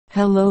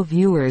Hello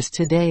viewers,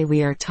 today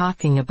we are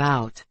talking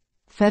about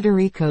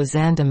Federico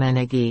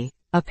Zandomeneghi,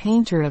 a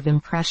painter of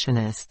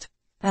impressionist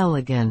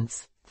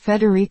elegance.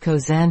 Federico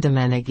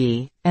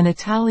Zandomeneghi, an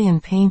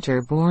Italian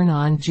painter born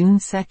on June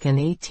 2,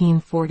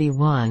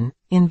 1841,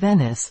 in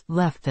Venice,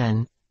 left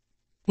an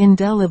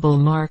indelible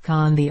mark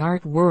on the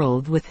art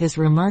world with his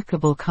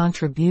remarkable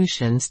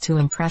contributions to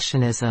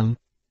Impressionism.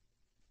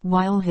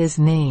 While his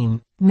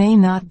name may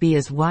not be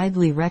as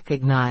widely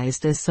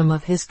recognized as some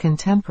of his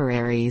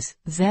contemporaries,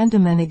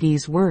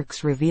 Zandomeneghi's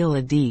works reveal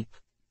a deep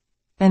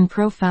and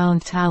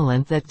profound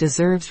talent that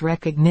deserves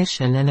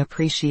recognition and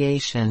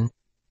appreciation.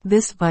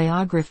 This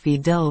biography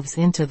delves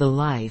into the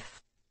life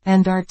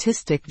and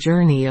artistic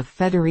journey of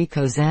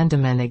Federico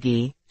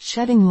Zandomeneghi,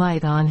 shedding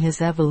light on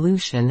his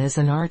evolution as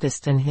an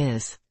artist and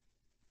his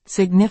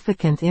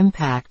significant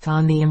impact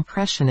on the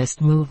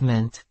Impressionist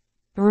movement.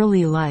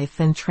 Early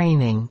life and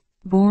training.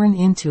 Born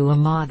into a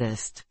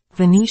modest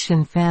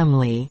Venetian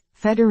family,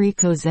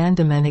 Federico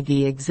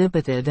Zandomeneghi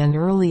exhibited an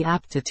early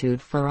aptitude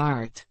for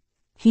art.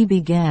 He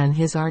began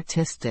his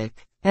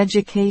artistic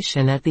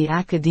education at the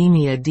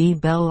Accademia di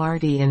Belle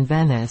Arti in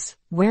Venice,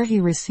 where he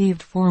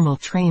received formal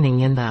training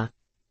in the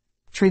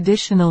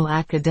traditional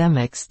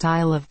academic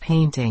style of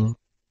painting.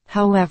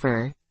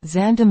 However,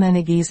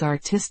 Zandomeneghi's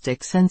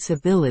artistic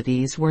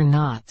sensibilities were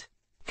not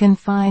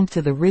confined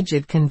to the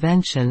rigid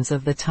conventions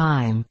of the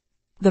time.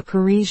 The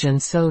Parisian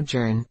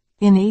sojourn.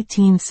 In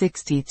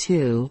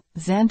 1862,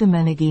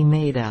 Zandomeneghi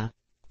made a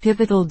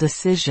pivotal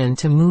decision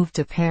to move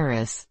to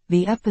Paris,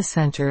 the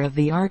epicenter of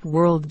the art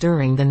world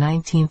during the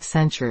 19th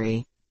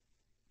century.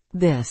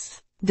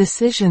 This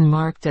decision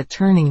marked a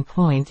turning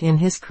point in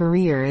his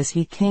career as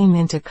he came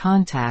into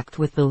contact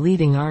with the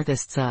leading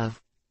artists of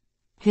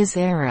his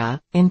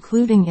era,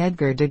 including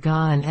Edgar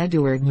Degas and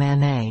Édouard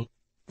Manet.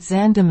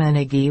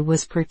 Zandomeneghi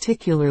was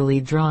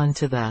particularly drawn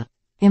to the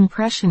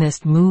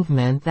Impressionist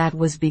movement that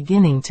was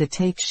beginning to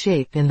take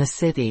shape in the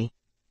city.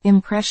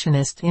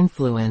 Impressionist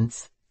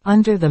influence.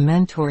 Under the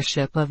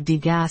mentorship of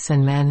Degas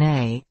and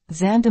Manet,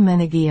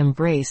 Zandomeneghi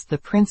embraced the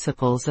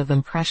principles of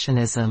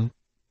Impressionism.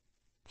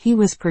 He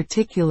was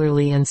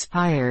particularly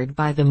inspired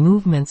by the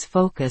movement's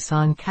focus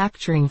on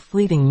capturing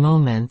fleeting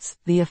moments,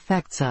 the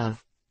effects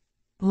of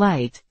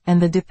light,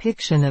 and the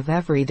depiction of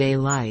everyday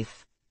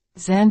life.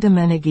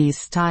 Zandomeneghi's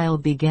style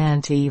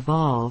began to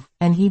evolve,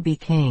 and he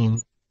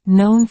became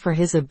known for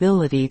his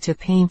ability to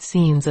paint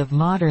scenes of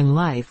modern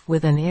life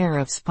with an air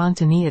of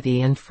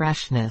spontaneity and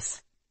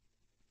freshness.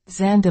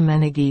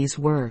 Zandomeneghi's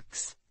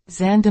works.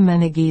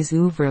 Zandomeneghi's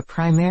oeuvre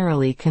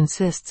primarily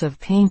consists of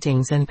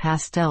paintings and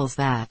pastels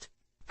that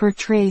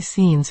portray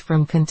scenes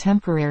from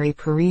contemporary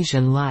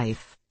Parisian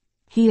life.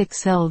 He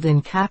excelled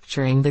in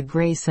capturing the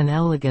grace and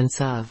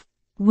elegance of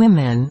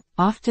women,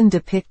 often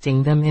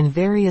depicting them in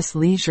various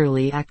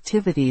leisurely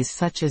activities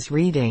such as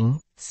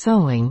reading,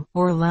 sewing,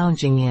 or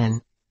lounging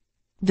in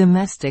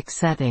domestic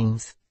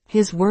settings.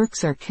 His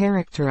works are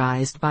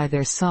characterized by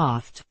their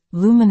soft,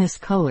 luminous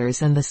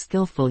colors and the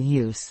skillful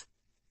use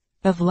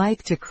of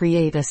light to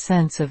create a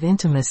sense of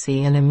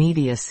intimacy and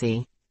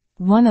immediacy.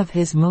 One of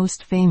his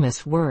most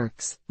famous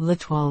works, La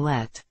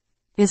Toilette,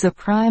 is a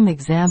prime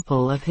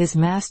example of his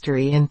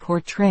mastery in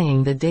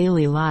portraying the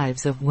daily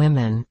lives of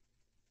women.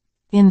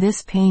 In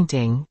this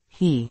painting,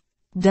 he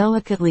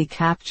delicately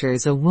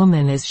captures a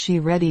woman as she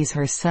readies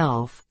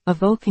herself,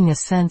 evoking a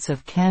sense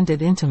of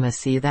candid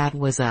intimacy that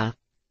was a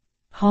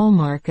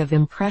hallmark of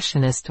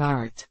Impressionist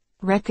art.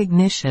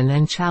 Recognition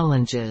and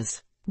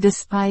challenges.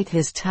 Despite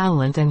his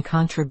talent and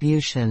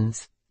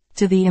contributions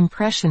to the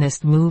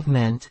Impressionist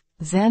movement,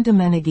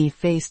 Zandomeneghi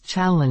faced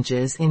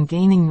challenges in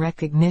gaining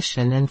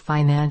recognition and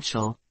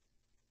financial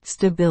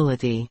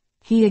stability.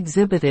 He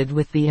exhibited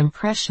with the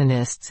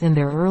Impressionists in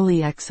their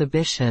early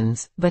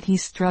exhibitions, but he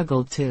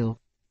struggled to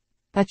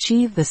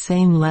achieve the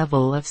same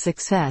level of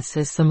success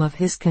as some of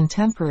his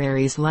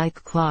contemporaries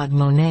like Claude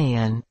Monet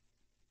and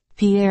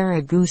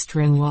Pierre-Auguste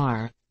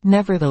Renoir.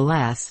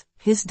 Nevertheless,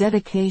 his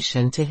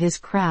dedication to his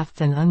craft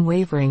and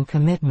unwavering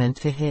commitment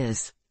to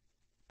his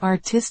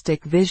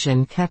artistic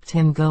vision kept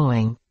him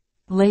going.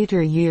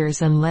 Later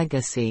years and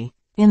legacy.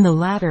 In the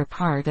latter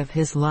part of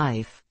his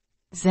life,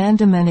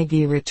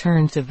 Zandomeneghi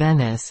returned to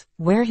Venice,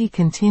 where he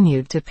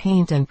continued to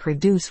paint and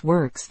produce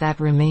works that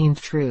remained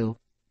true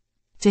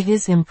to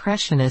his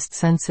Impressionist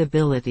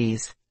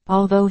sensibilities.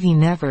 Although he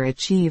never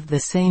achieved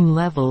the same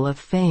level of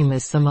fame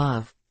as some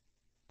of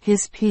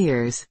his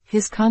peers,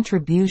 his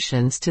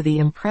contributions to the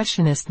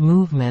Impressionist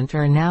movement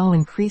are now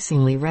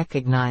increasingly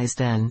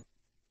recognized and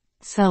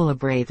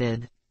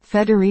celebrated.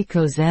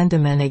 Federico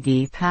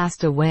Zandomeneghi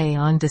passed away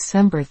on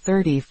December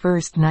 31,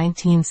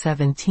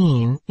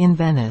 1917, in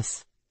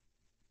Venice.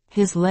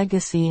 His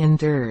legacy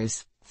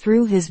endures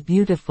through his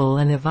beautiful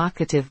and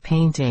evocative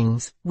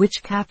paintings,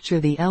 which capture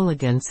the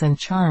elegance and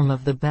charm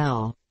of the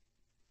Belle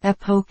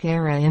Époque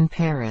era in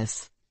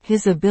Paris.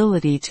 His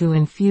ability to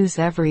infuse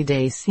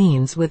everyday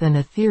scenes with an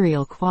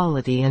ethereal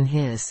quality and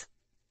his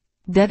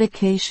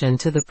dedication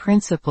to the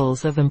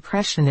principles of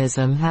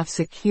Impressionism have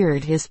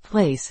secured his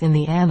place in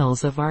the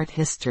annals of art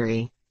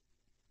history.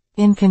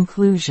 In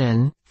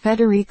conclusion,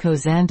 Federico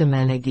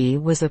Zandomeneghi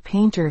was a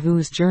painter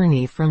whose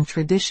journey from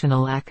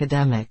traditional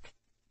academic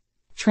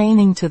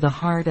training to the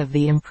heart of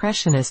the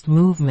Impressionist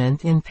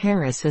movement in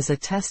Paris is a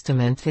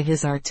testament to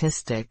his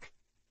artistic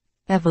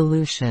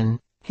evolution.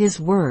 His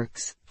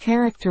works,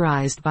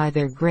 characterized by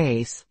their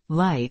grace,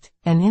 light,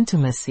 and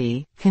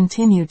intimacy,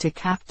 continue to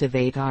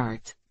captivate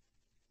art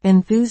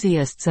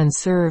enthusiasts and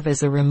serve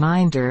as a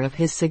reminder of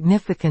his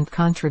significant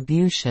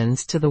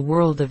contributions to the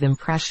world of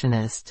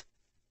Impressionist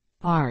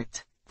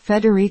art.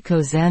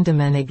 Federico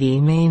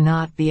Zandomeneghi may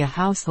not be a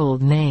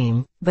household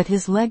name, but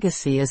his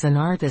legacy as an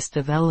artist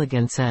of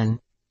elegance and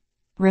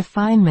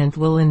refinement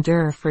will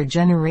endure for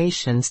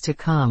generations to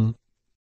come.